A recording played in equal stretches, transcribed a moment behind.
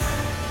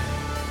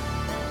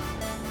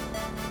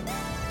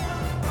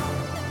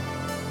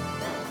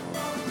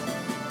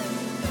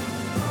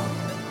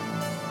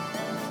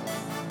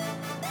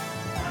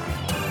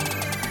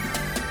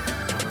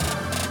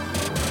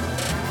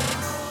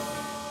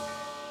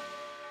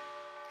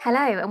Hello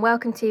and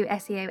welcome to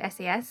SEO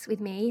SAS with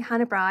me,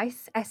 Hannah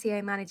Bryce,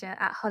 SEO manager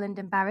at Holland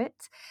and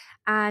Barrett.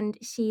 And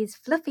she's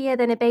fluffier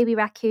than a baby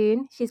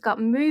raccoon. She's got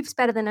moves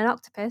better than an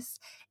octopus.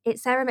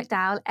 It's Sarah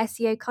McDowell,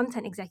 SEO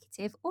content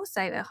executive,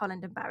 also at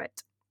Holland and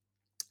Barrett.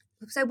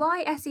 So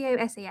why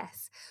SEO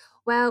SAS?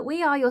 Well,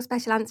 we are your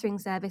special answering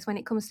service when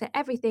it comes to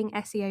everything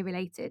SEO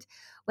related,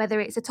 whether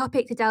it's a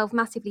topic to delve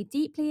massively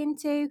deeply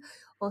into,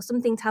 or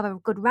something to have a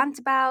good rant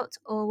about,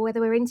 or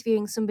whether we're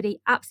interviewing somebody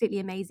absolutely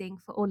amazing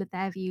for all of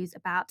their views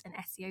about an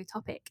SEO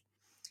topic.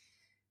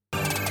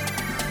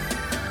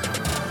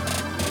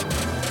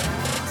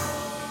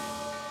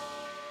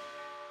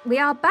 We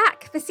are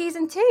back for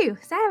season 2.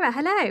 Sarah,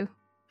 hello.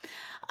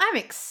 I'm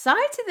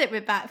excited that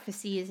we're back for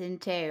season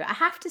 2. I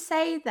have to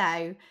say,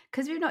 though,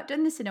 because we've not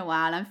done this in a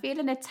while, I'm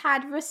feeling a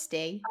tad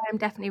rusty. I am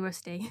definitely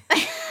rusty.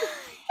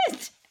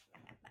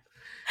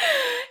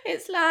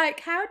 It's like,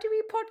 how do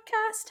we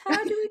podcast?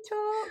 How do we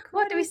talk?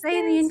 What do we say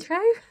in the intro?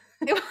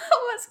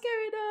 What's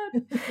going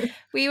on?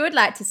 We would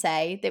like to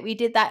say that we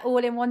did that all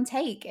in one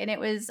take and it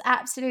was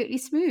absolutely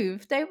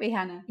smooth, don't we,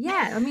 Hannah?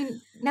 Yeah, I mean,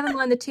 never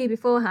mind the 2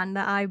 beforehand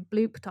that I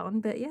blooped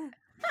on, but yeah.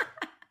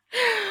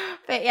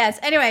 But yes,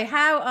 anyway,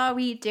 how are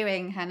we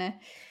doing, Hannah?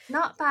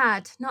 Not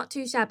bad, not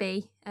too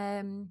shabby.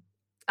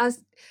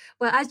 As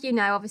you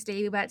know,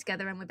 obviously we work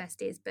together and we're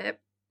besties, but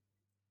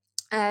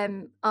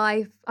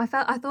I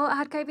thought I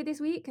had COVID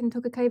this week and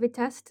took a COVID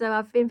test, so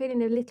I've been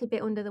feeling a little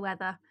bit under the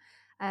weather.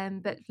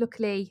 But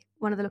luckily,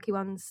 one of the lucky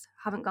ones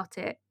haven't got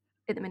it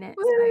at the minute.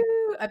 So.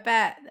 Woo! I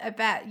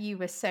bet you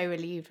were so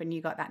relieved when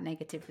you got that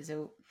negative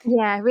result.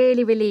 Yeah,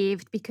 really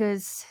relieved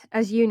because,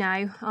 as you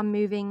know, I'm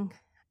moving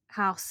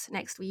house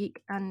next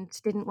week and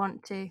didn't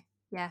want to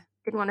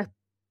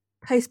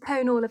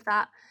postpone all of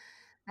that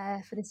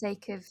for the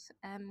sake of,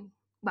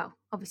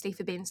 obviously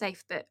for being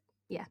safe, but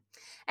yeah.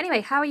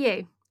 Anyway, how are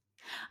you?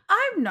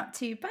 I'm not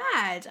too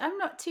bad.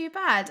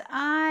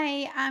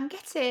 I am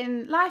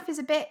getting, life is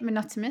a bit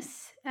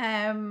monotonous.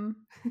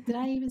 Did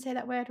I even say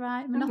that word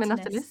right?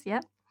 Monotonous,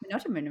 yeah.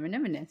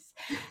 Monotonous.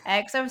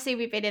 Because obviously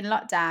we've been in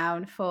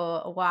lockdown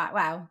for a while.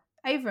 Well,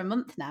 over a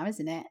month now,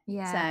 isn't it?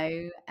 Yeah.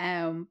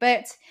 So,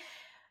 but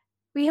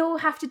we all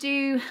have to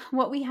do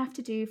what we have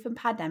to do for the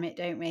pandemic,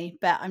 don't we?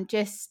 But I'm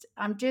just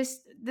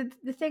the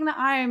thing that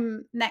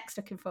I'm next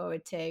looking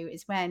forward to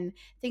is when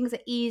things are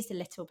eased a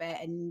little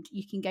bit and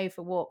you can go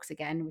for walks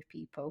again with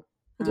people.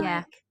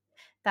 Yeah.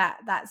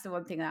 That's the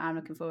one thing that I'm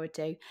looking forward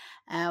to.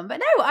 But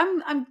no,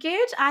 I'm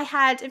good. I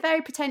had a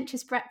very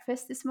pretentious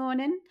breakfast this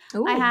morning.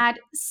 Ooh. I had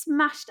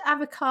smashed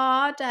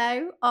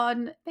avocado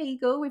on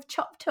bagel with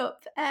chopped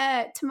up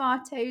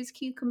tomatoes,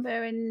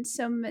 cucumber, and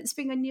some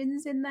spring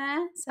onions in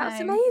there. So,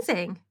 That's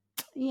amazing.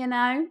 you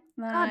know,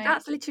 God,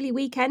 that's literally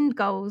weekend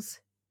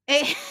goals.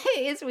 It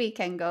is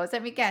weekend goals.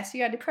 Let me guess,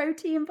 you had a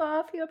protein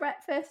bar for your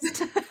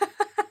breakfast?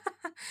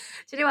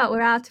 Do you know what?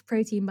 We're out of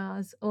protein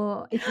bars,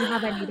 or if you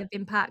have any, they've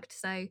been packed.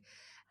 So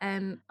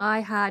I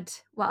had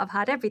what I've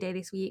had every day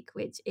this week,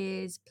 which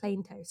is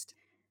plain toast.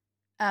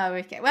 Oh,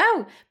 okay.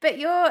 Well, but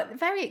you're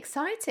very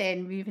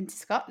exciting moving to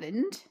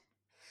Scotland.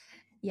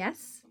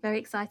 Yes, very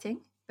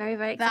exciting. Very,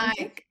 very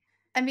exciting. Like,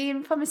 I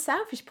mean, from a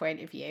selfish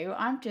point of view,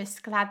 I'm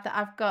just glad that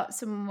I've got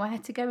somewhere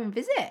to go and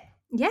visit.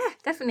 Yeah,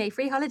 definitely.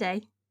 Free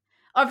holiday.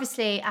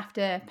 Obviously,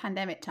 after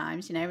pandemic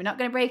times, you know, we're not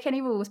going to break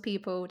any rules,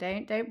 people.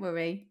 Don't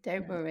worry.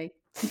 Don't worry.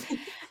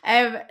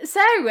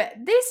 So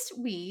this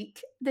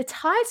week, the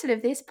title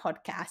of this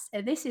podcast,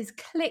 and this is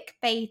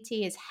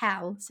clickbaity as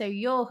hell. So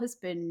your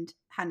husband,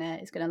 Hannah,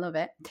 is going to love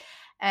it.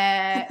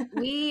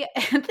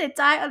 The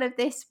title of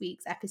this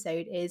week's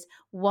episode is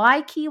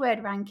Why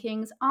Keyword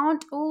Rankings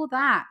Aren't All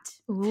That.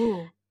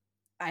 Ooh.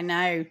 I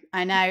know,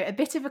 a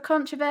bit of a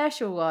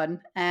controversial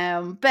one,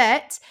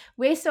 but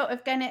we're sort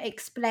of going to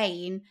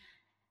explain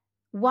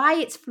why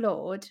it's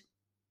flawed,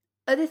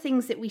 other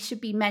things that we should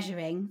be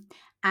measuring,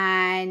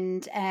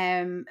 and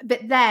but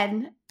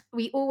then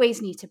we always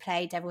need to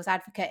play devil's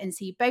advocate and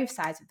see both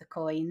sides of the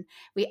coin.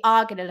 We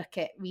are going to look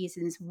at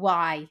reasons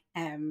why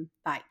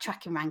like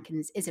tracking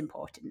rankings is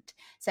important.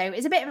 So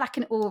it's a bit of like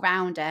an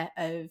all-rounder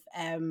of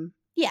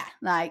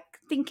like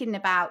thinking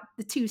about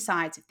the two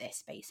sides of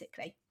this,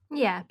 basically.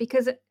 Yeah,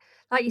 because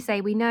like you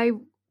say, we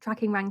know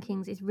tracking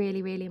rankings is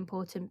really, really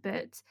important,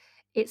 but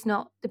it's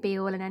not the be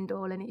all and end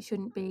all, and it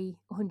shouldn't be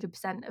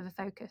 100% of a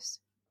focus.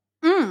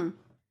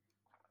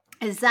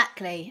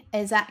 Exactly.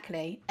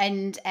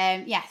 And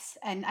yes,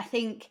 and I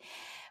think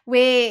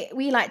we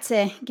like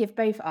to give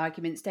both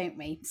arguments, don't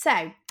we?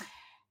 So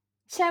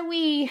shall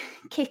we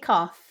kick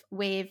off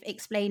with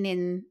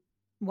explaining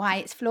why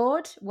it's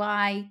flawed,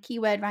 why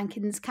keyword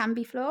rankings can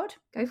be flawed?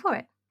 Go for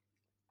it.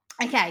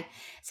 Okay,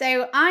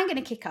 so I'm going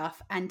to kick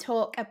off and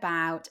talk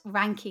about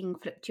ranking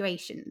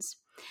fluctuations.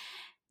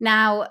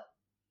 Now,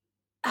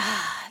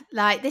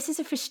 like this is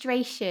a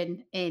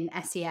frustration in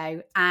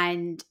SEO,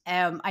 and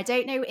I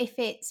don't know if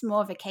it's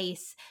more of a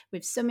case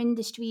with some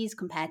industries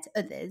compared to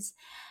others,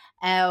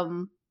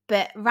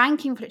 but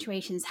ranking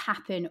fluctuations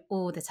happen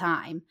all the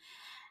time.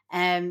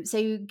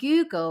 So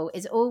Google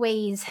is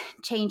always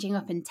changing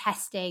up and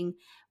testing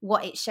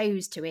what it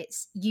shows to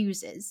its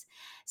users.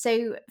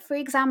 So, for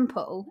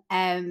example,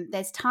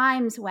 there's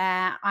times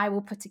where I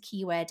will put a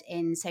keyword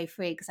in. So,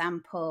 for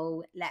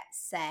example, let's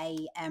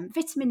say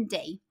vitamin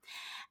D.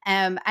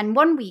 And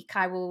one week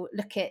I will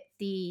look at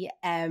the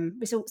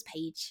results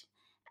page.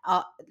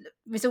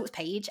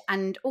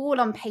 And all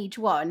on page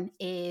 1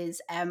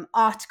 is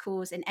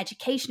articles and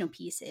educational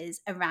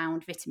pieces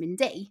around vitamin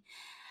D.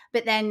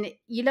 But then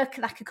you look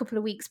like a couple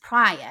of weeks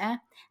prior,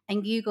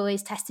 and Google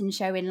is testing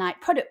showing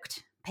like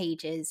product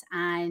pages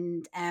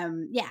and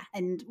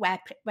and where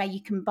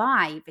you can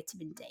buy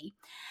vitamin D.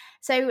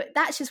 So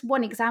that's just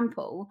one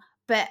example,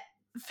 but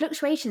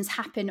fluctuations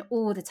happen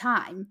all the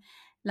time.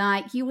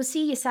 Like you will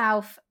see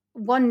yourself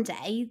one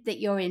day that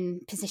you're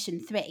in position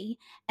 3,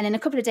 and then a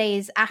couple of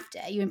days after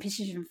you're in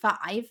position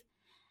 5,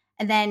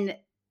 and then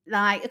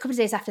like a couple of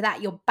days after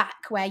that you're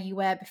back where you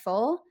were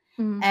before.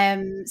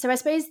 So I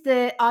suppose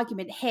the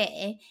argument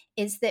here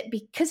is that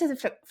because of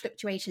the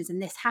fluctuations and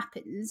this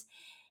happens,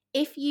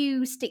 if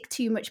you stick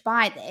too much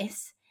by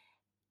this,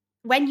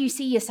 when you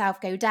see yourself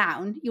go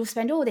down, you'll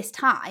spend all this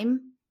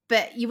time,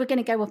 but you were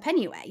going to go up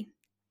anyway.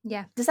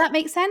 Yeah. Does that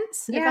make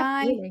sense?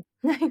 Yeah, absolutely.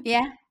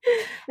 Yeah.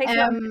 Makes a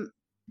lot of sense.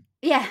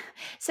 Yeah.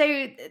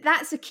 So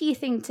that's a key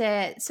thing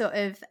to sort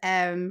of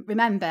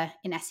remember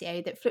in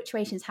SEO, that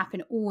fluctuations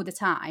happen all the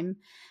time.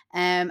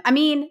 I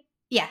mean,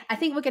 yeah, I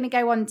think we're going to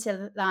go on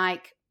to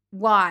like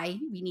why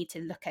we need to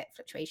look at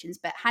fluctuations.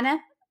 But Hannah,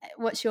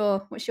 what's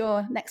your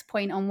next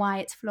point on why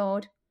it's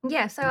flawed?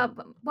 Yeah, so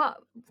what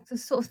the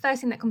sort of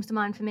first thing that comes to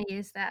mind for me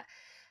is that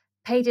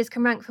pages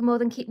can rank for more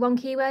than one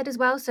keyword as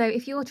well. So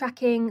if you're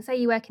tracking, say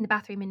you work in the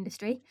bathroom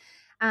industry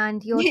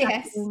and you're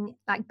Yes. tracking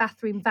like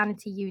bathroom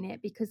vanity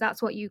unit, because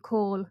that's what you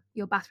call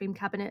your bathroom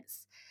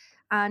cabinets,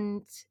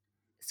 and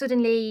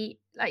suddenly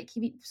like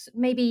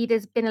maybe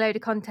there's been a load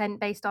of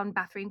content based on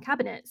bathroom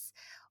cabinets,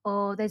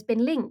 or there's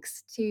been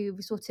links to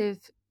sort of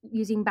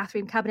using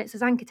bathroom cabinets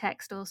as anchor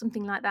text or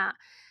something like that,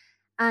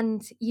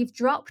 and you've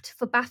dropped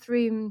for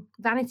bathroom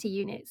vanity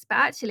units, but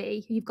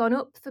actually you've gone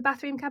up for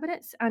bathroom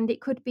cabinets. And it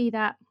could be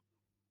that,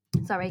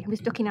 sorry, I'm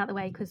just ducking out the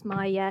way because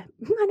my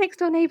my next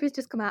door neighbour has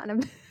just come out,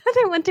 and I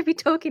don't want to be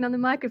talking on the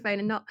microphone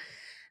and not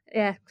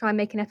try and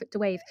make an effort to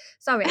wave.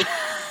 Sorry.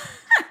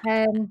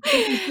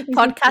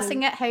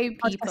 Podcasting at home,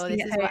 people. Podcasting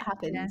This at is home, what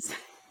happens. yeah.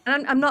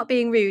 And I'm not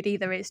being rude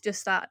either. It's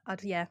just that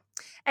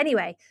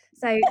Anyway,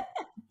 so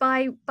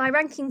by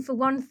ranking for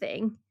one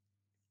thing,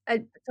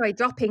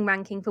 dropping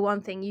ranking for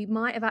one thing, you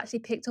might have actually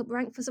picked up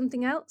rank for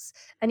something else,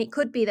 and it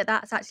could be that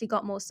that's actually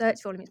got more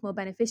search volume. It's more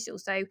beneficial.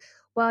 So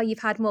while you've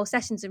had more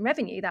sessions and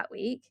revenue that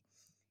week,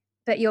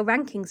 but your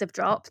rankings have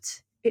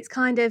dropped, it's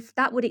kind of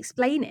that would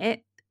explain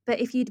it. But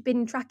if you'd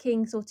been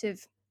tracking sort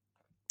of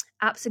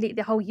absolutely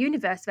the whole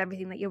universe of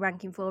everything that you're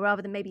ranking for,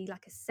 rather than maybe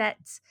like a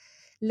set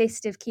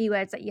list of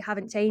keywords that you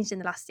haven't changed in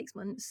the last 6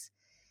 months,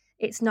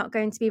 it's not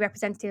going to be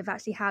representative of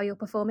actually how you're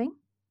performing.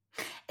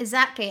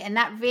 Exactly. And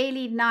that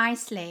really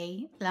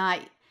nicely,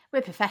 like,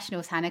 we're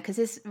professionals, Hannah, because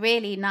this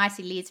really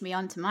nicely leads me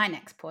on to my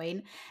next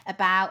point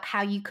about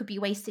how you could be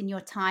wasting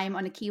your time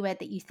on a keyword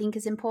that you think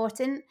is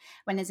important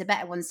when there's a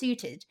better one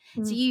suited.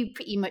 So you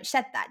pretty much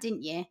said that,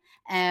 didn't you?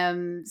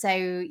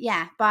 So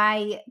yeah,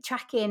 by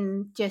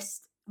tracking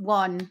just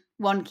one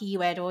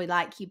keyword, or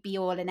like your be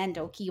all and end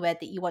all keyword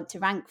that you want to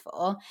rank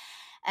for,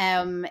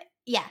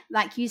 yeah,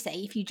 like you say,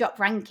 if you drop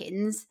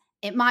rankings,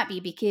 it might be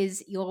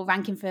because you're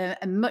ranking for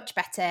a much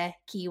better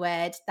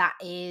keyword that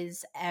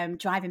is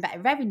driving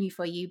better revenue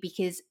for you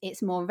because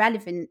it's more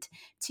relevant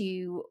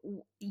to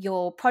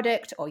your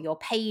product or your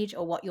page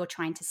or what you're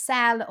trying to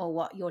sell or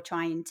what you're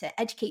trying to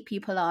educate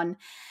people on.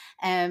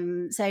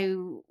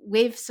 So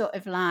with sort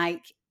of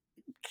like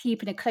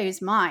keeping a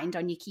closed mind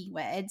on your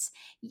keywords,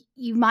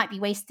 you might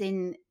be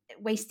wasting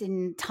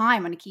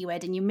time on a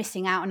keyword and you're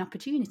missing out on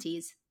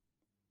opportunities.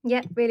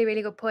 Yeah, really,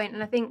 really good point.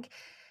 And I think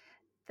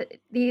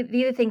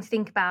the other thing to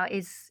think about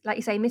is, like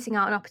you say, missing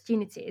out on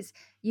opportunities.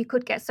 You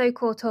could get so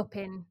caught up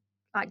in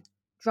like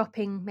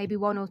dropping maybe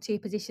 1 or 2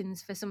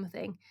 positions for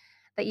something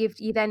that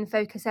you then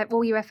focus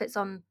all your efforts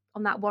on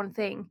that one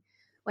thing,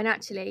 when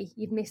actually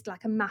you've missed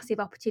like a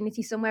massive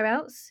opportunity somewhere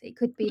else. It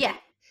could be Yeah.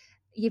 that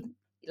you've,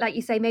 like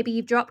you say, maybe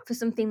you've dropped for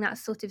something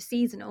that's sort of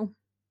seasonal,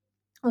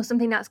 or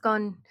something that's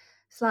gone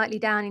slightly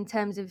down in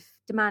terms of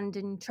demand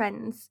and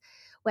trends,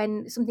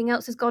 when something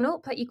else has gone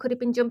up that you could have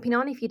been jumping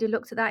on if you'd have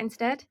looked at that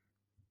instead.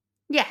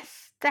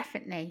 Yes,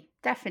 definitely.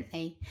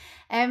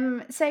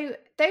 So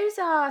those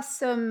are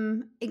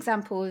some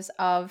examples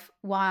of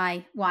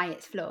why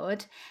it's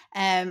flawed.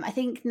 I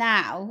think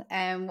now,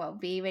 what would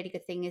be a really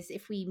good thing is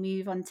if we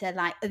move on to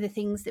like other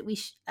things that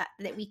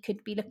we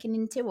could be looking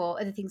into, or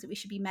other things that we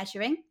should be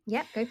measuring.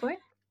 Yeah, go for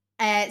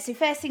it. So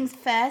first things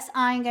first,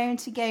 I'm going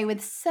to go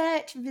with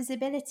search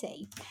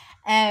visibility.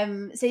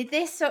 So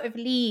this sort of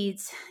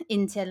leads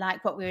into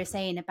like what we were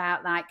saying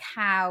about like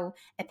how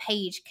a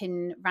page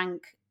can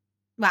rank.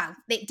 Well,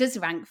 it does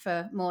rank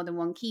for more than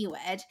one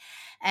keyword.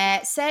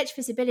 Search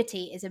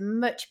visibility is a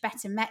much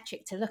better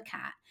metric to look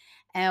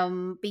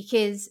at,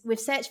 because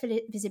with search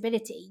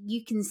visibility,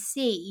 you can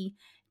see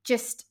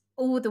just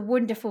all the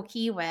wonderful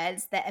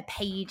keywords that a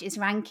page is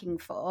ranking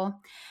for,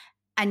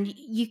 and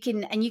you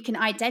can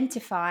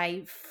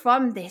identify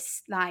from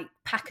this like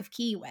pack of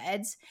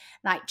keywords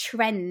like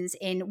trends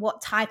in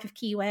what type of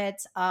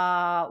keywords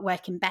are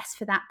working best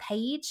for that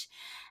page.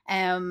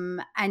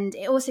 And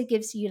it also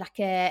gives you like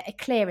a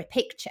clearer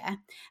picture,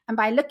 and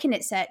by looking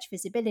at search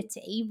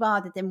visibility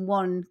rather than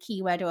one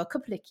keyword or a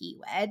couple of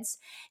keywords,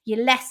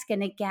 you're less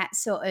going to get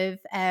sort of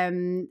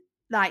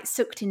like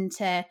sucked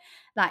into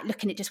like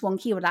looking at just one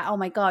keyword, like, oh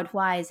my god,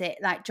 why is it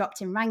like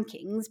dropped in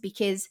rankings?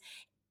 Because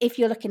if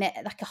you're looking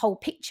at like a whole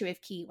picture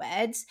of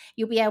keywords,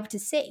 you'll be able to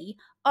see,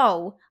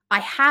 oh, I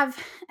have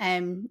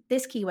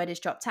this keyword has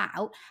dropped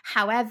out.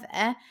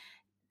 However,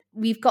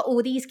 we've got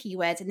all these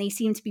keywords and they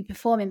seem to be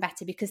performing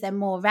better because they're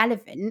more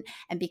relevant.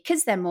 And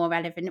because they're more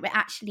relevant,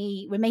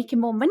 we're making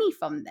more money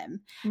from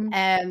them.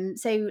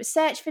 So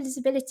search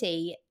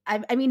visibility.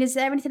 I mean, is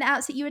there anything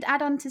else that you would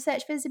add on to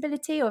search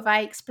visibility, or have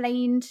I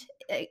explained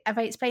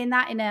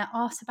that in a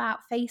arse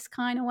about face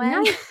kind of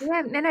way?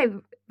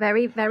 No,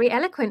 very, very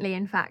eloquently,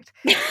 in fact.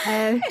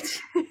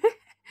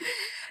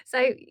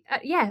 So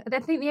yeah, I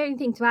think the only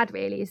thing to add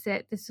really is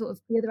that the sort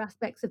of the other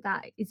aspects of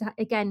that is that,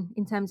 again,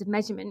 in terms of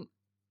measurement.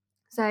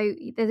 So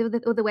there's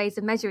other ways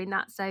of measuring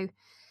that. So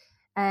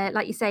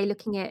like you say,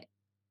 looking at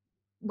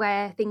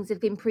where things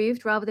have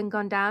improved rather than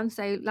gone down.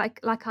 So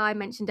like I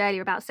mentioned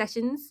earlier about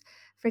sessions,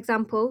 for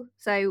example.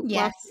 So whilst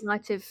Yes. you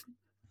might have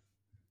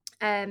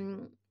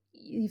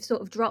you've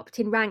sort of dropped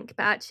in rank,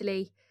 but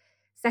actually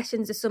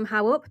sessions are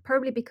somehow up,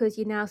 probably because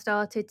you now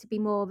started to be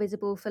more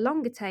visible for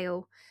longer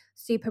tail,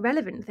 super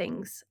relevant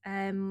things.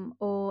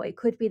 Or it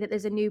could be that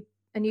there's a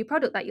new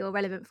product that you're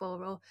relevant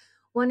for. Or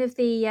one of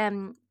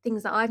the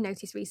things that I've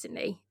noticed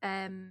recently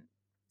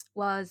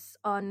was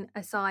on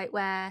a site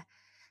where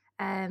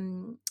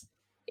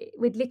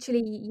we'd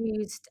literally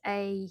used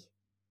a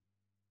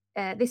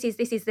this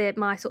is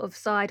my sort of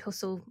side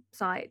hustle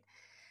site,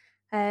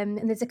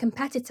 and there's a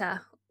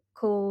competitor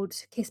called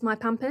Kiss My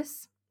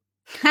Pampers,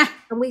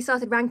 and we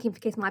started ranking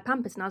for Kiss My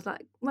Pampers, and I was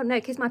like, well, no,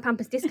 Kiss My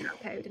Pampers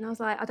discount code, and I was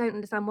like, I don't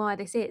understand why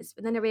this is.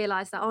 But then I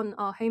realized that on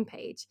our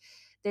homepage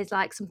there's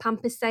like some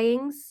Pampers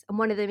sayings, and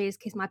one of them is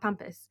Kiss My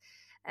Pampers,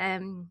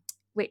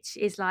 which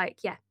is like,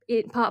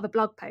 part of a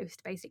blog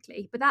post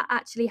basically. But that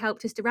actually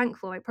helped us to rank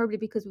for it, probably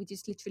because we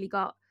just literally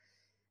got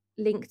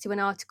linked to an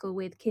article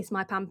with Kiss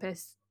My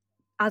Pampers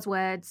as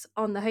words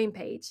on the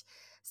homepage.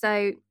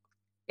 So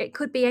it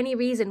could be any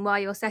reason why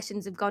your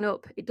sessions have gone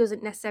up. It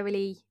doesn't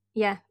necessarily,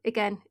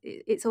 again,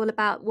 it's all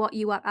about what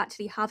you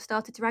actually have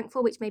started to rank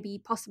for, which maybe you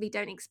possibly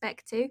don't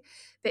expect to,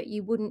 but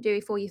you wouldn't do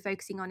if all you're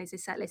focusing on is a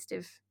set list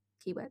of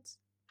keywords.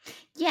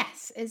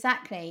 Yes,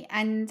 exactly.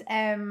 And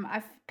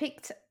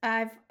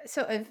I've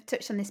sort of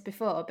touched on this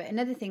before, but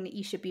another thing that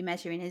you should be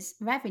measuring is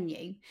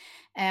revenue,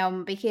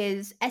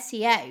 because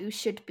SEO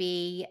should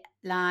be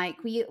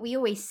like we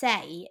always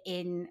say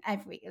in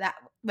every that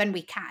when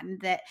we can,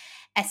 that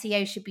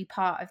SEO should be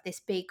part of this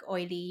big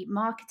oily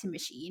marketing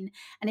machine.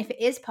 And if it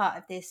is part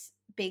of this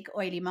big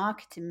oily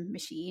marketing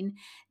machine,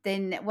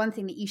 then one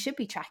thing that you should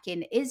be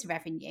tracking is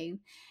revenue.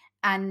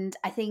 And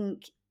I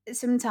think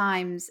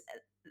sometimes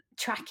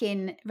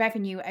tracking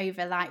revenue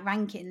over like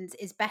rankings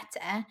is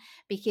better,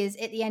 because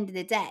at the end of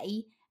the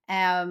day,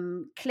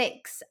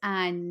 clicks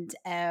and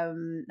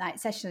like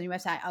sessions on your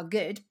website are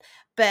good,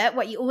 but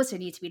what you also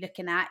need to be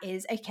looking at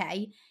is,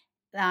 okay,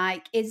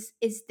 like is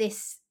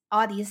this,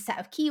 are these set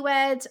of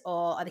keywords,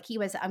 or are the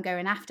keywords that I'm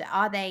going after,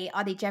 are they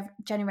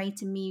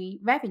generating me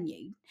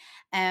revenue?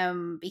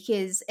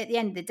 Because at the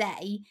end of the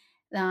day,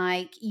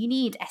 like you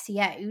need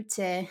SEO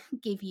to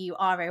give you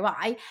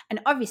ROI.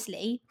 And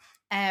obviously,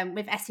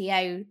 with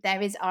SEO,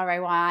 there is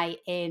ROI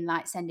in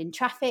like sending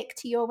traffic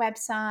to your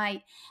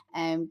website,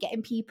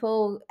 getting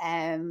people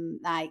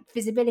like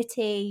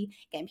visibility,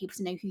 getting people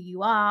to know who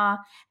you are,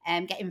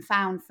 getting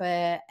found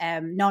for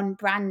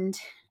non-brand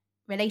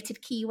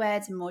related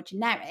keywords and more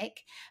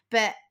generic.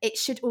 But it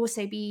should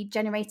also be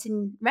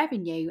generating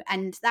revenue,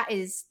 and that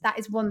is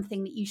one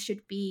thing that you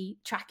should be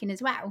tracking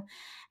as well,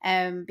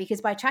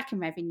 because by tracking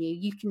revenue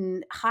you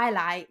can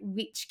highlight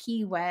which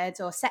keywords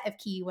or set of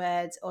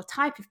keywords or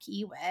type of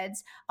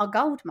keywords are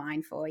gold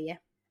mine for you.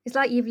 It's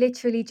like you've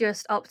literally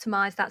just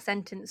optimized that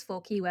sentence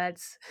for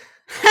keywords,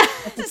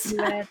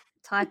 keyword,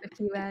 type of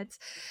keywords.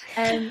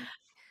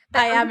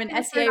 But I I'm am just an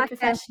going to throw SEO like a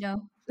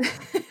professional.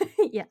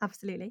 yeah,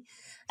 absolutely.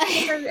 So I'm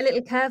gonna throw a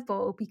little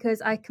curveball,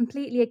 because I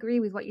completely agree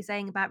with what you're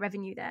saying about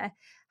revenue there.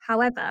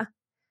 However,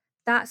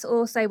 that's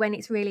also when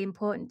it's really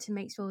important to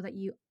make sure that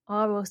you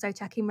are also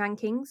checking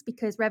rankings,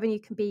 because revenue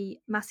can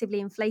be massively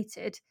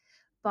inflated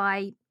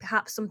by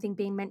perhaps something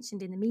being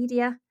mentioned in the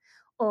media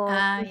or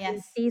Ah, something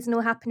yes.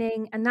 seasonal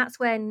happening. And that's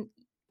when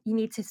you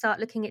need to start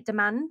looking at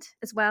demand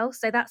as well.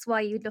 So that's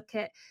why you look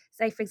at,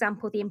 say, for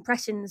example, the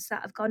impressions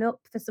that have gone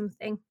up for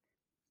something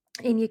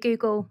in your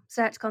Google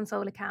Search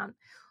Console account.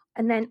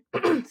 And then,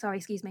 sorry,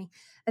 excuse me,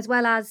 as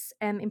well as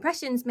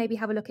impressions, maybe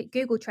have a look at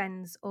Google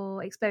Trends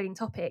or exploding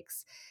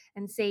topics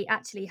and see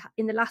actually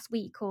in the last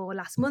week or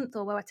last month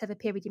or whatever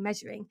period you're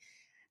measuring,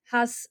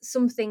 has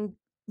something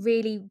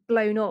really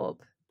blown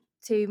up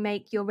to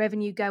make your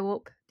revenue go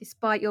up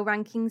despite your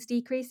rankings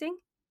decreasing?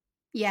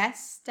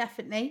 Yes,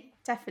 definitely.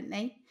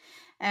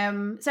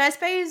 So I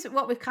suppose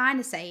what we're kind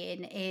of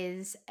saying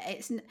is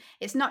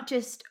it's not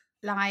just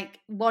like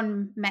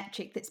one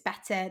metric that's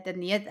better than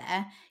the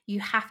other.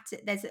 You have to.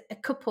 There's a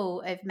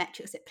couple of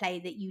metrics at play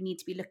that you need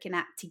to be looking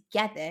at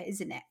together,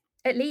 isn't it?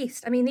 At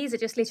least. I mean, these are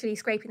just literally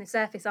scraping the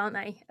surface, aren't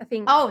they? I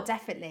think Oh,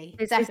 definitely,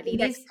 there's definitely.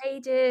 index These,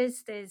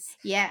 pages, there's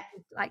yeah.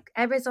 like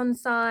errors on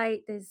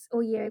site, there's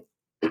all your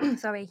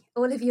sorry,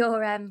 all of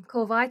your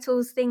core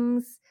vitals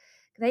things.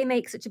 They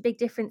make such a big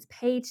difference.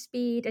 Page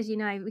speed, as you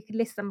know, we could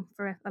list them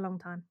for a long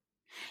time.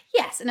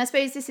 Yes, and I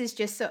suppose this is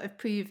just sort of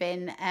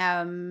proving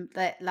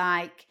that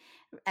like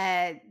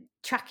uh,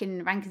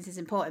 tracking rankings is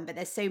important, but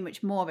there's so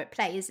much more at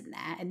play, isn't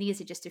there? And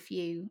these are just a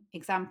few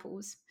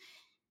examples.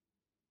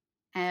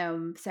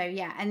 So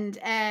yeah, and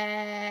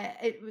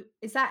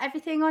is that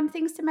everything on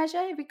things to measure?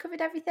 Have we covered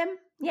everything?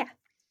 Yeah.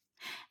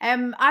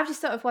 I've just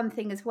thought of one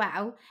thing as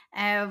well.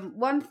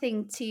 Another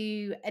thing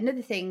to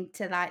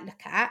like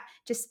look at,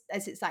 just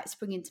as it's like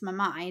sprung into my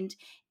mind,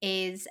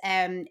 is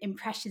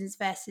impressions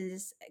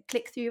versus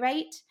click through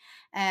rate.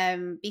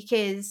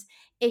 Because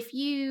if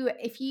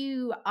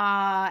you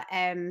are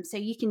so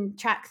you can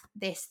track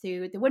this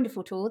through the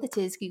wonderful tool that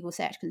is Google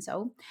Search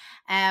Console.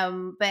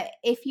 But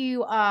if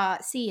you are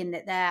seeing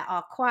that there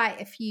are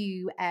quite a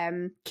few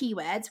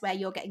keywords where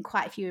you're getting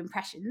quite a few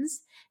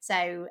impressions,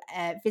 so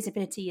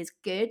visibility is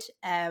good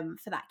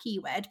for that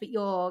keyword, but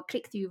your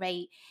click-through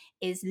rate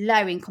is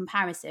low in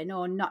comparison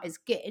or not as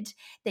good,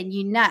 then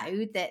you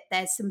know that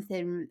there's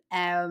something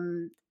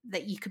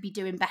that you could be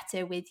doing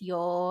better with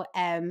your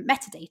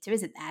metadata,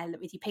 isn't there?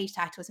 With your page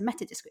titles and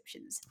meta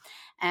descriptions.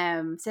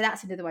 So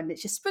that's another one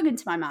that's just sprung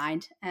into my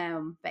mind.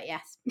 But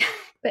yes.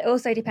 But it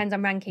also depends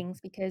on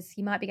rankings because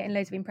you might be getting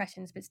loads of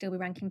impressions but still be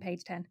ranking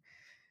page 10.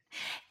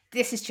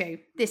 This is true.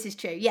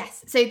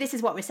 Yes. So this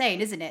is what we're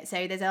saying, isn't it?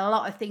 So there's a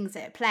lot of things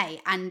at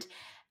play, and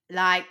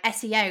like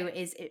SEO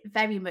is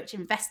very much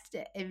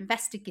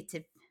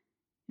investigative.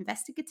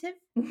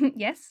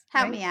 Yes.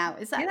 Help Right. me out.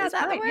 Is Yeah, that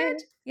that's the right.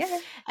 Yeah.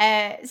 word?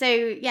 Yeah. So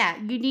yeah,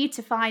 you need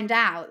to find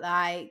out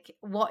like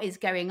what is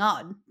going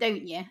on,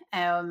 don't you?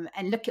 And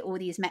look at all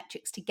these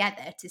metrics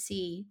together to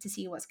see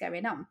what's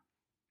going on.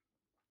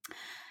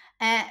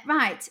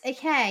 Right,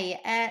 okay.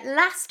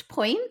 Last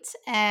point,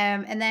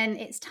 and then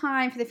it's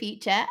time for the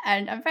feature,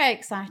 and I'm very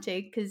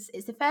excited because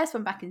it's the first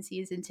one back in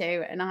season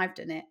 2, and I've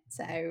done it.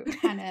 So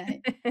Hannah,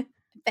 I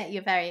bet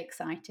you're very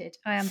excited.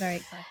 I am very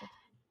excited.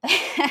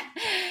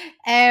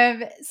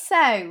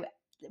 So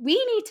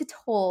we need to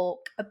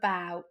talk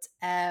about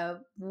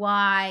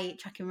why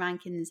tracking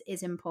rankings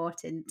is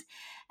important.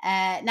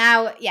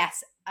 Now,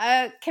 yes,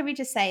 can we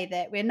just say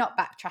that we're not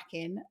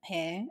backtracking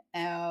here,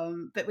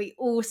 but we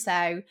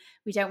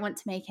don't want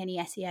to make any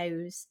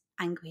SEOs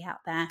angry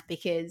out there,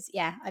 because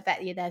I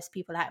bet you there's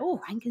people like, oh,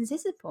 rankings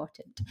is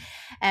important.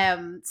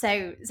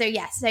 So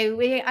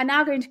we are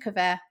now going to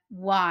cover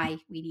why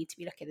we need to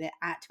be looking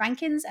at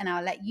rankings, and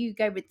I'll let you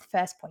go with the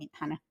first point,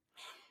 Hannah.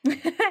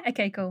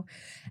 Okay, cool.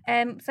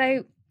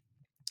 So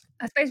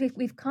I suppose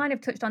we've kind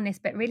of touched on this,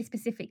 but really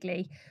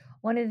specifically,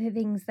 one of the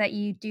things that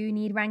you do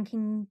need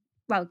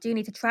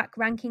to track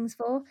rankings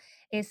for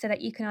is so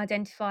that you can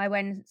identify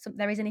when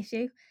there is an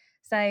issue.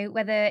 So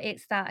whether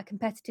it's that a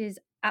competitor's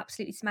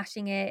absolutely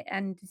smashing it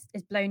and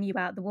has blown you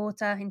out the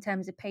water in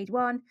terms of page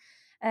 1,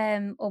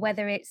 or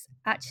whether it's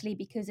actually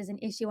because there's an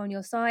issue on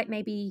your site,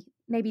 maybe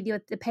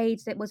the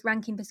page that was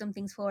ranking for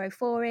something's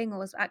 404ing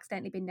or has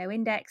accidentally been no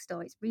indexed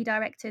or it's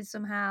redirected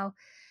somehow.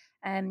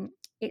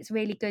 It's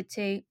really good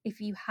to, if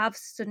you have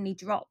suddenly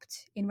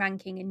dropped in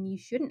ranking and you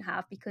shouldn't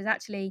have, because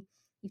actually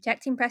you've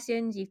checked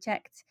impressions, you've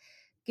checked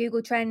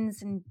Google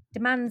Trends, and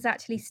demand's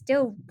actually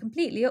still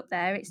completely up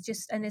there. It's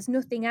just, and there's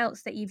nothing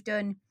else that you've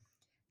done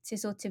to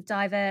sort of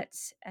divert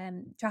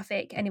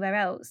traffic anywhere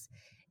else,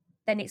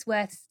 then it's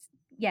worth,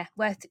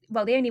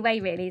 well, the only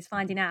way really is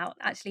finding out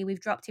actually we've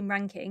dropped in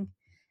ranking.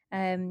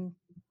 And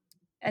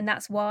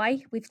that's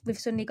why we've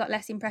suddenly got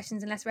less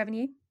impressions and less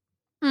revenue.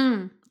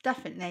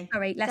 Definitely.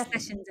 Sorry, less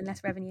sessions and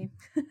less revenue.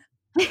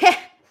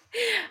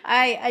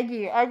 I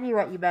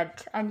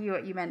knew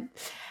what you meant.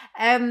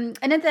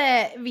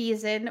 Another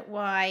reason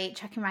why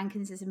tracking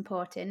rankings is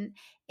important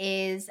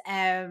is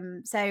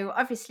so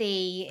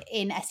obviously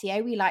in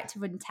SEO we like to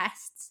run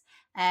tests.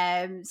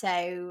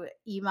 So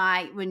you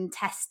might run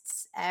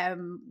tests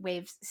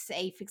with,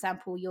 say, for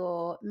example,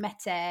 your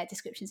meta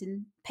descriptions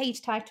and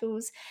page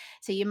titles.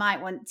 So you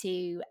might want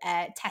to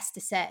test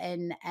a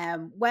certain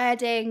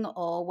wording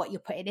or what you're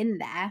putting in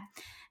there.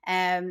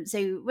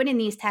 So running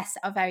these tests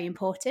are very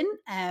important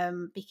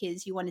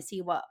because you want to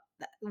see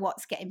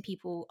what's getting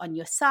people on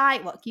your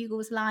site, what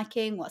Google's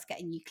liking, what's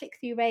getting you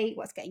click-through rate,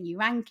 what's getting you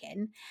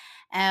ranking.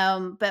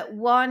 But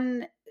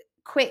one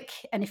quick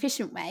and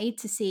efficient way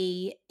to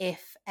see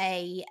if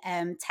a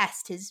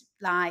test is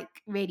like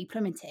really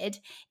plummeted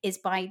is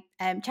by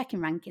checking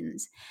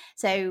rankings.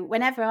 So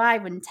whenever I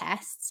run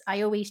tests,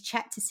 I always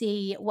check to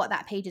see what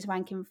that page is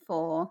ranking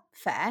for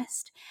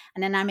first,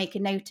 and then I make a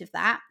note of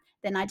that.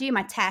 then I do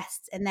my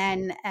tests, and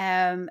then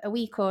a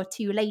week or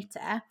two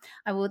later,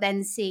 I will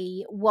then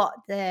see what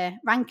the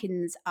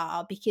rankings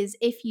are. Because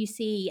if you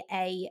see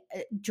a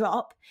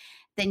drop,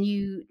 then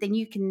you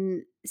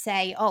can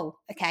say, oh,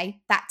 okay,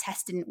 that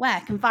test didn't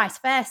work, and vice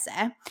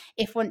versa.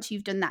 If once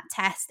you've done that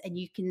test and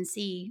you can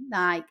see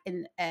like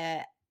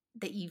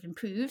that you've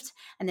improved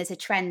and there's a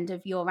trend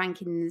of your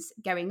rankings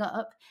going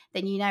up,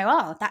 then you know,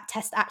 oh, that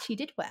test actually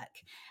did work.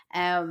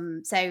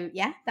 So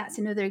yeah, that's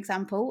another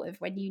example of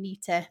when you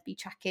need to be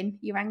tracking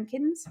your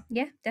rankings.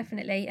 Yeah,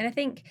 definitely. And I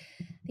think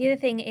the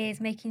other thing is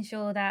making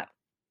sure that,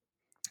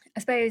 I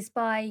suppose,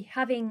 by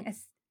having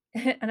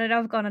and I know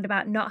I've gone on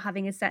about not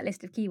having a set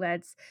list of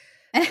keywords,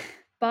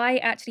 by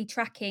actually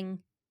tracking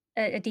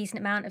a decent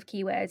amount of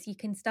keywords, you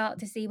can start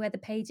to see whether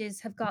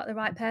pages have got the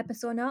right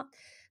purpose or not.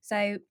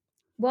 So,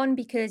 one,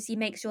 because you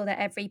make sure that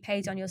every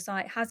page on your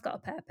site has got a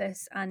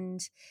purpose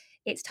and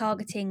it's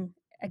targeting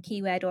a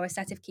keyword or a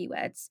set of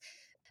keywords.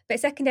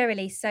 But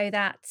secondarily, so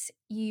that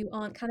you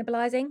aren't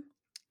cannibalizing.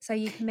 So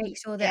you can make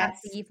sure that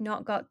actually Yes. you've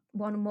not got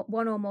one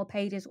or more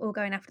pages all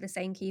going after the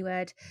same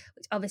keyword,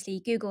 which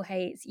obviously Google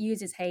hates,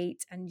 users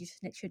hate, and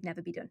it should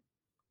never be done.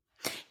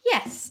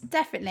 Yes,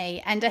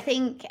 definitely. And I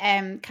think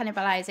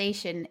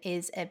cannibalization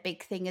is a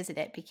big thing, isn't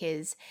it?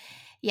 Because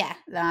yeah,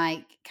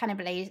 like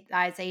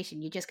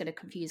cannibalization, you're just going to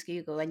confuse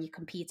Google and you're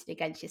competing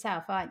against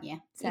yourself, aren't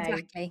you? So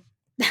Exactly.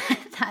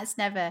 that's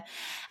never.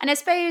 And I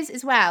suppose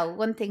as well,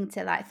 one thing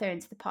to like throw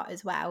into the pot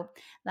as well,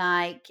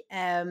 like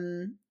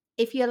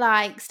if you're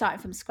like starting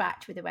from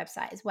scratch with a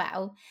website as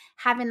well,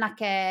 having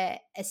like a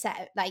set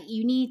of, like,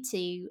 you need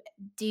to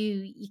do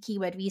your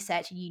keyword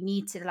research, and you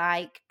need to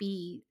like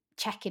be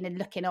checking and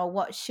looking, or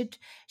what should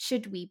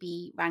we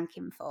be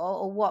ranking for,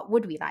 or what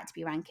would we like to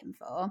be ranking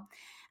for.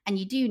 And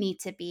you do need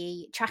to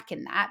be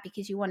tracking that,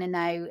 because you want to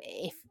know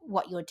if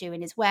what you're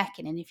doing is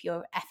working and if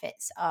your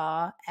efforts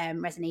are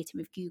resonating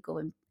with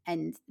Google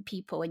and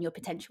people and your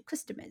potential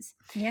customers.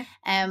 Yeah.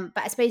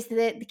 But I suppose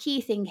the key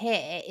thing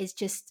here is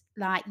just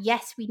like,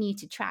 yes, we need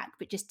to track,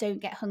 but just don't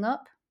get hung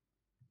up.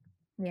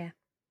 Yeah.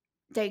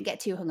 Don't get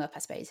too hung up, I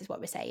suppose, is what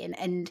we're saying.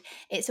 And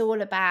it's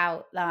all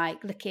about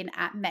like looking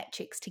at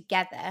metrics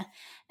together.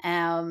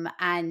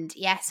 And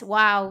yes,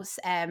 whilst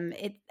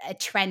a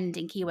trend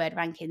in keyword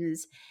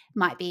rankings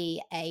might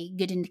be a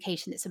good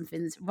indication that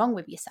something's wrong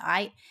with your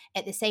site,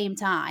 at the same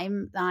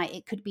time, like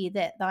it could be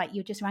that like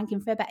you're just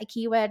ranking for a better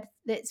keyword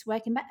that's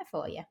working better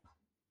for you.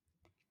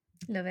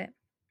 Love it.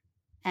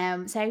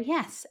 So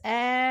yes,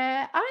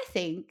 I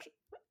think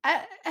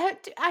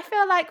I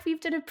feel like we've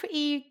done a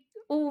pretty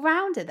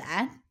all-rounder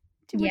there.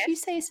 Would you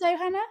Yes. say so,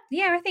 Hannah?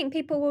 Yeah, I think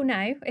people will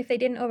know, if they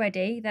didn't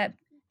already, that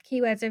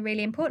keywords are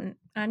really important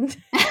and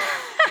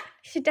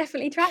should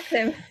definitely track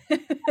them.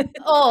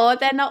 Or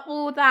they're not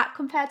all that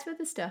compared to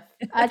other stuff.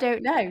 I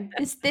don't know.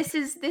 This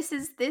is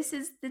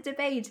the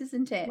debate,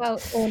 isn't it? Well,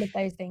 all of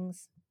those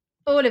things.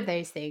 All of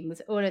those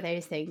things. All of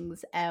those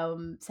things.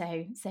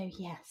 So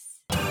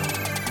yes.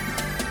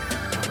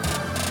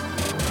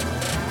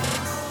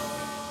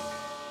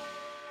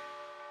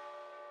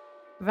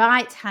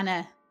 Right,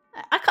 Hannah.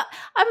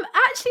 I'm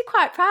actually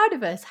quite proud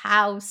of us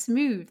how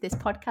smooth this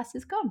podcast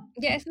has gone.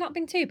 Yeah, it's not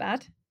been too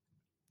bad.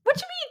 What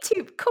do you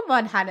mean, too? Come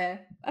on, Hannah.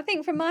 I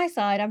think from my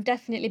side, I've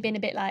definitely been a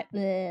bit like,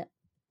 bleh.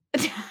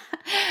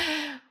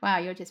 Wow,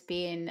 you're just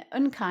being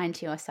unkind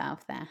to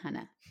yourself there,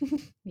 Hannah.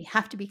 We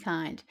have to be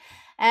kind.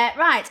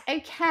 Right,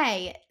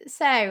 okay.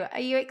 So, are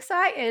you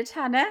excited,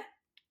 Hannah?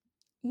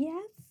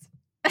 Yes.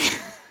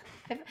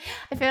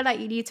 I feel like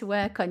you need to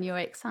work on your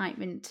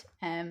excitement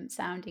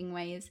sounding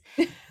ways.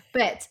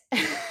 But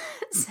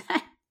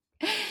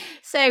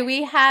so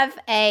we have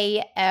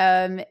a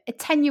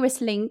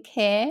tenuous link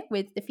here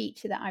with the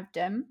feature that I've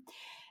done.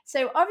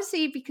 So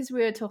obviously, because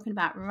we were talking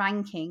about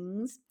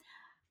rankings,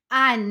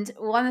 and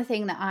one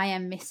thing that I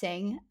am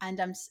missing, and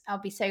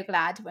I'll be so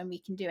glad when we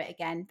can do it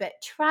again, but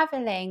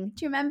traveling.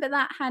 Do you remember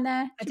that,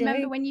 Hannah? I Do you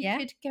remember do, when you yeah.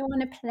 could go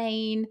on a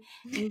plane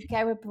and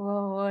go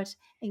abroad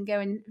and go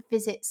and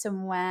visit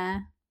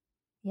somewhere?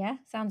 Yeah,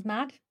 sounds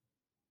mad.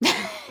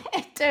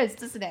 It does,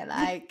 doesn't it?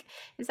 Like,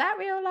 is that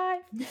real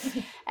life?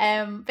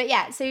 But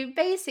yeah, so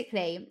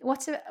basically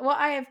what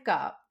I have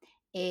got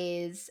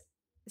is,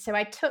 so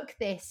I took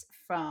this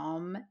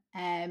from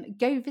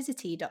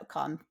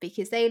govisity.com,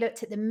 because they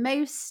looked at the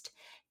most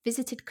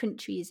visited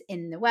countries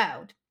in the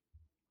world.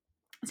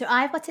 So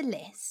I've got a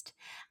list,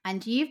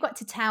 and you've got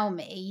to tell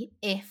me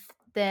if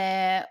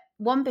the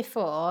one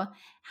before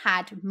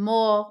had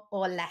more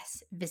or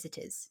less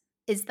visitors.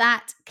 Is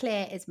that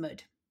clear as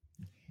mud?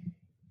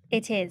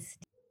 It is.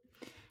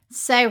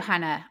 So,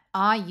 Hannah,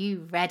 are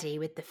you ready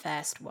with the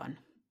first one?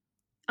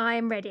 I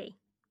am ready.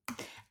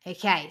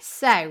 Okay,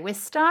 so we're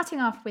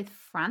starting off with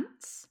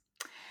France,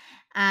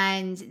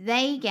 and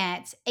they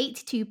get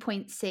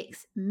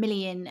 82.6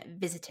 million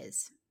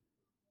visitors.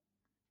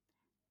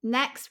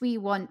 Next, we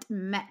want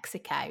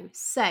Mexico.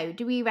 So,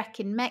 do we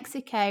reckon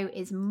Mexico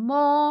is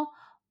more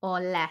or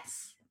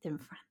less than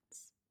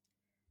France?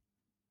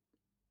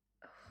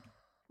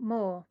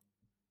 More.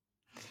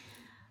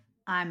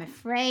 I'm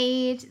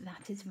afraid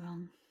that is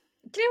wrong.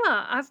 Do you know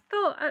what? I've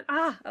thought,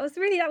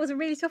 that was a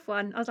really tough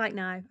one. I was like,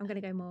 no, I'm going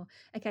to go more.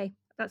 Okay,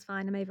 that's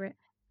fine. I'm over it.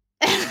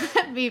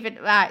 Moving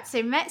right.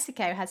 So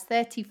Mexico has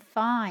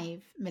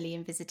 35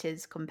 million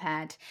visitors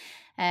compared,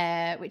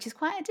 which is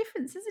quite a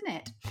difference, isn't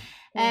it?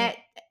 Yeah.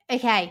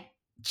 Okay,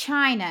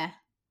 China,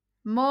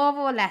 more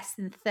or less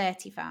than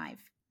 35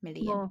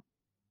 million. More.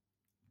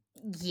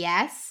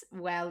 Yes,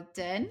 well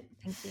done.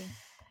 Thank you.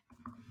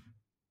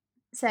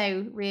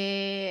 So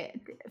we're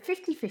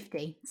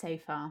 50-50 so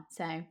far.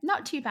 So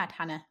not too bad,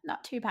 Hannah.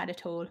 Not too bad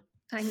at all.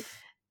 Thanks.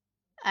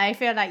 I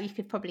feel like you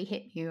could probably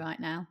hit me right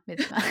now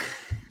with that.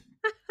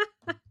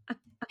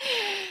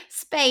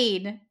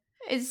 Spain.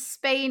 Is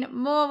Spain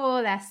more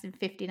or less than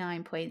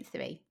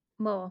 59.3?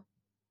 More.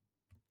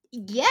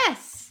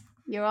 Yes,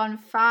 you're on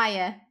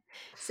fire.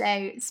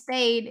 So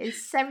Spain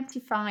is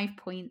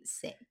 75.6.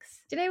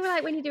 Do you know,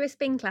 like when you do a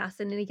spin class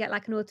and then you get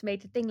like an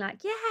automated thing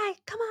like, yeah,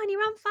 come on,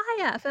 you're on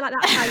fire. I feel like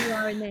that's how you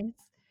are in this.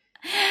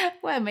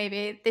 Well,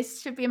 maybe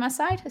this should be my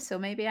side hustle.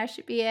 Maybe I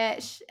should be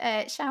a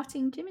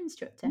shouting gym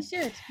instructor. You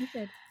should. You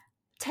should.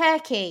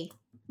 Turkey,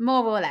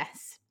 more or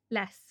less.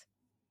 Less.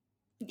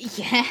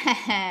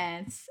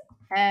 Yes.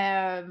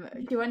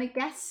 Do you want to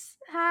guess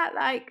how,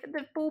 like,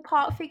 the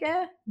ballpark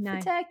figure No.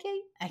 for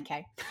Turkey?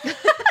 Okay.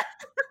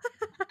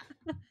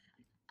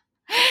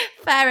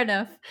 Fair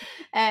enough.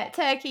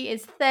 Turkey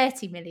is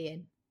 30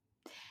 million.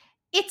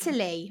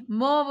 Italy,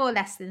 more or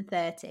less than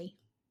 30.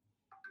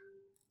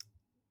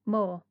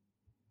 More.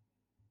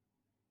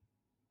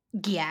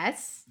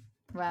 Yes.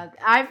 Well,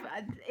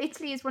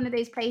 Italy is one of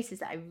those places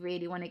that I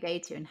really want to go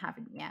to and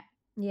haven't yet.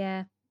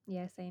 Yeah.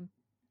 Yeah, same.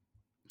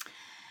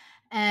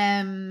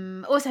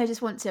 Also, I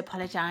just want to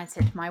apologise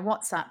that my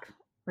WhatsApp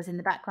was in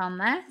the background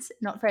there. It's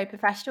not very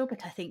professional,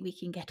 but I think we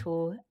can get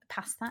all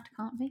past that,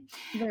 can't we?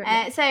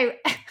 So,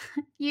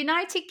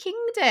 United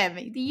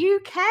Kingdom, the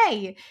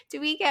UK, do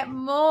we get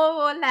more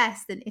or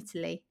less than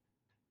Italy?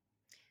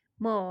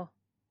 More.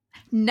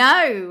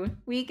 No,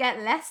 we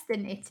get less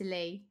than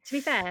Italy. To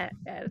be fair,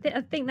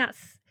 I think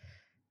that's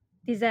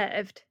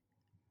deserved.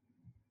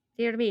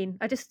 Do you know what I mean?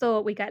 I just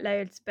thought we get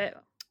loads,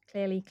 but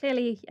clearly,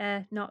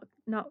 not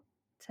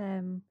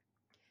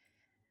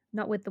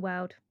with the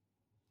world.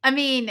 I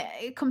mean,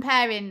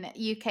 comparing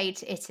UK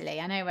to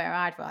Italy, I know where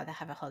I'd rather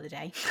have a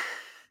holiday.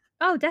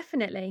 Oh,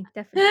 definitely.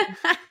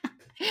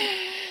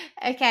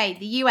 Okay,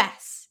 the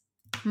US,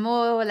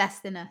 more or less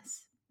than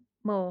us.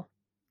 More.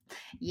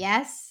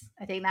 Yes,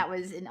 I think that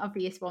was an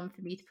obvious one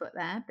for me to put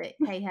there, but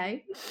hey ho.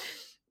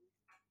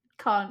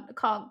 Can't.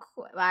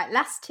 Right,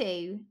 last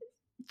two.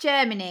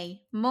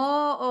 Germany,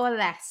 more or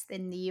less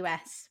than the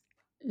US.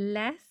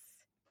 Less.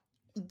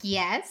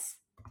 Yes.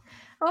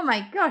 Oh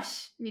my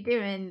gosh, you're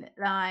doing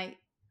like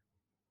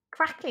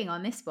cracking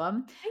on this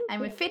one.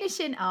 And we're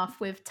finishing off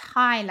with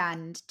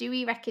Thailand. Do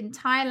we reckon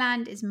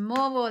Thailand is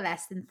more or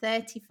less than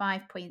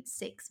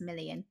 35.6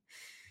 million?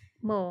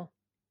 More.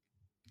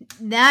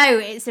 No,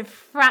 it's a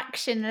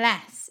fraction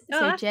less.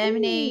 So Oh,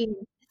 Germany,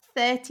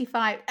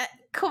 35.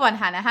 Come on,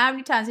 Hannah. How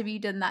many times have you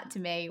done that to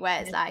me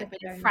where it's like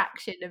been a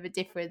fraction of a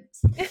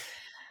difference?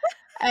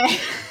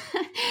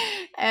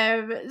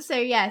 So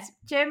yes,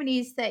 Germany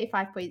is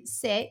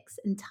 35.6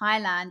 and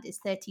Thailand is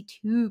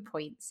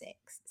 32.6.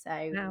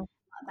 So not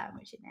that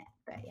much in it.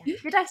 But yeah.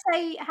 Did I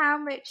say how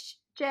much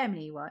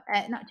Germany was?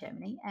 Not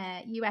Germany,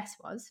 US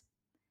was.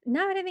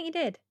 No, I don't think you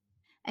did.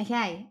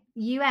 Okay.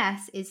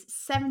 US is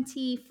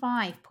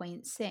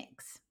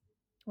 75.6.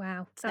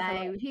 Wow. So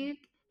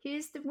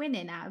who's the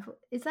winning out of,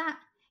 is that?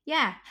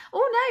 Yeah.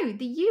 Oh no,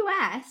 the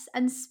US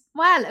and,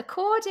 well,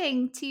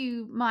 according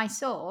to my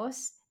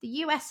source, the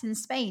US and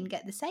Spain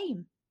get the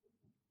same.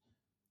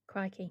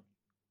 Crikey.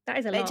 That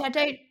is a Which lot.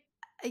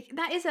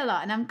 that is a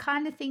lot. And I'm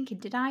kind of thinking,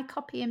 did I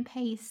copy and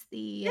paste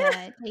the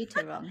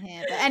data wrong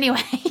here? But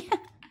anyway,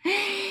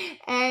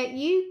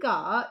 you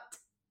got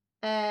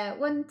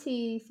 1,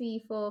 2, 3,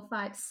 4,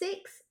 5,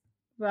 6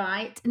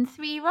 right and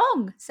 3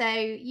 wrong. So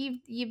you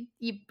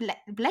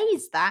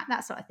blazed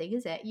that sort of thing,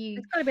 is it?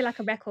 It's got to be like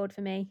a record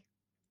for me.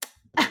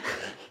 What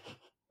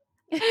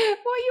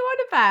are you on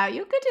about?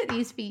 You're good at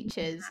these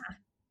features.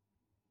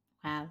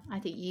 Well, I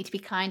think you need to be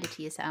kinder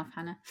to yourself,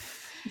 Hannah.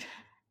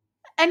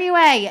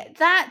 Anyway,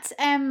 that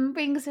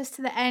brings us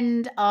to the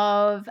end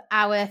of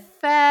our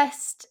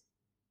first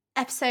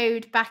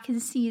episode back in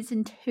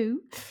season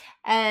 2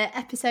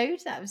 episode.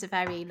 That was a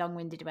very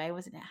long-winded way,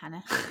 wasn't it,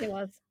 Hannah? It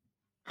was.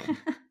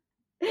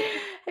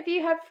 Have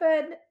you had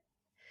fun?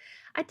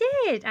 I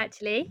did,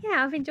 actually.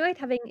 Yeah, I've enjoyed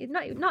having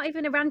not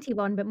even a ranty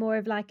one, but more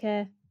of like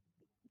a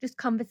just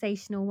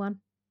conversational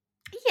one.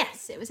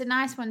 Yes, it was a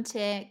nice one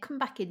to come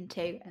back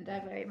into, and I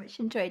very much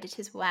enjoyed it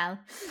as well.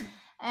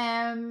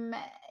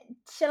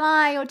 Shall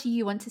I, or do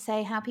you want to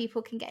say how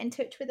people can get in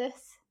touch with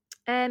us?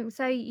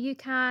 So you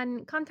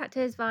can contact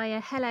us via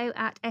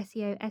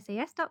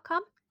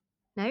hello@seosas.com.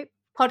 No.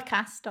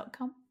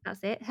 Podcast.com.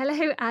 That's it.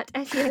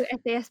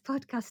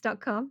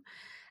 hello@seosaspodcast.com.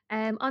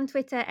 On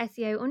Twitter,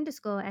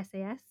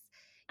 SEO_SAS.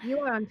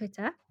 You are on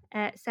Twitter,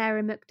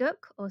 Sarah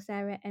McDuck or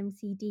Sarah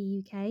MCD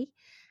UK.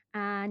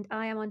 And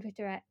I am on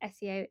Twitter at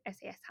SEO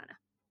SAS Hannah.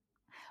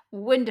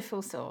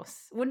 Wonderful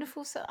sauce.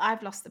 Wonderful sauce.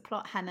 I've lost the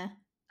plot, Hannah.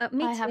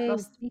 Me I have too.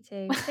 lost. Me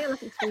too. I feel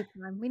like it's food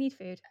time. We need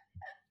food.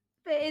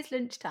 But it is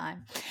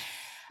lunchtime.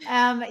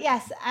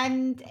 Yes,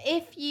 and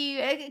if you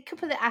a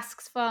couple of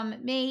asks from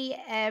me,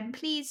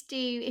 please do,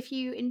 if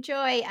you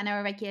enjoy and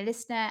are a regular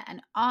listener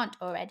and aren't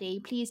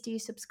already, please do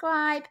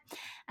subscribe.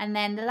 And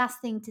then the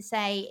last thing to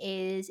say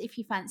is, if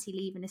you fancy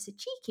leaving us a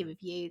cheeky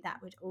review,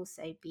 that would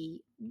also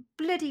be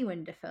bloody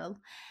wonderful.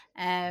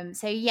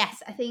 So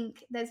yes, I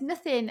think there's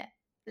nothing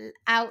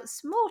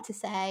else more to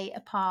say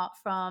apart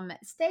from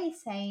stay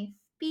safe,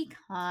 be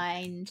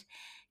kind,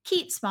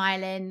 keep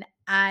smiling,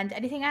 and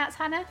anything else,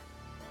 Hannah?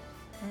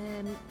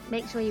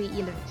 Make sure you eat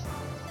your lunch.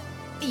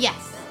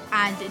 Yes,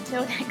 and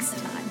until next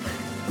time.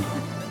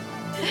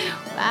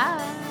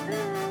 Bye.